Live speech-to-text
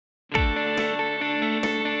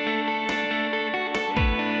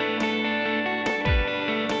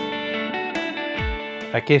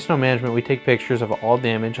At Case Snow Management, we take pictures of all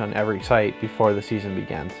damage on every site before the season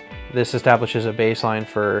begins. This establishes a baseline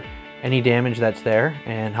for any damage that's there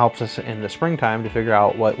and helps us in the springtime to figure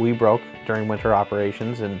out what we broke during winter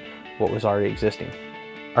operations and what was already existing.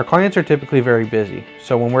 Our clients are typically very busy,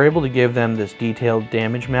 so when we're able to give them this detailed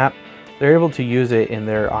damage map, they're able to use it in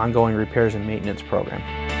their ongoing repairs and maintenance program.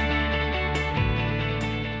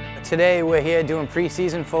 Today we're here doing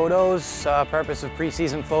pre-season photos. Purpose of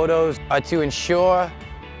pre-season photos are to ensure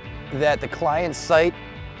that the client's site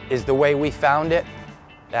is the way we found it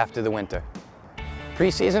after the winter.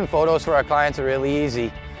 Pre-season photos for our clients are really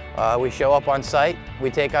easy. We show up on site, we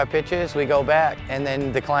take our pictures, we go back, and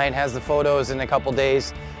then the client has the photos in a couple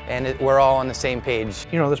days and we're all on the same page.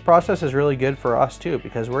 You know, this process is really good for us too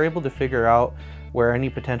because we're able to figure out where any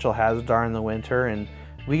potential hazards are in the winter, and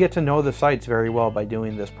we get to know the sites very well by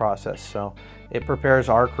doing this process. So it prepares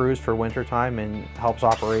our crews for winter time and helps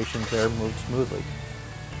operations there move smoothly.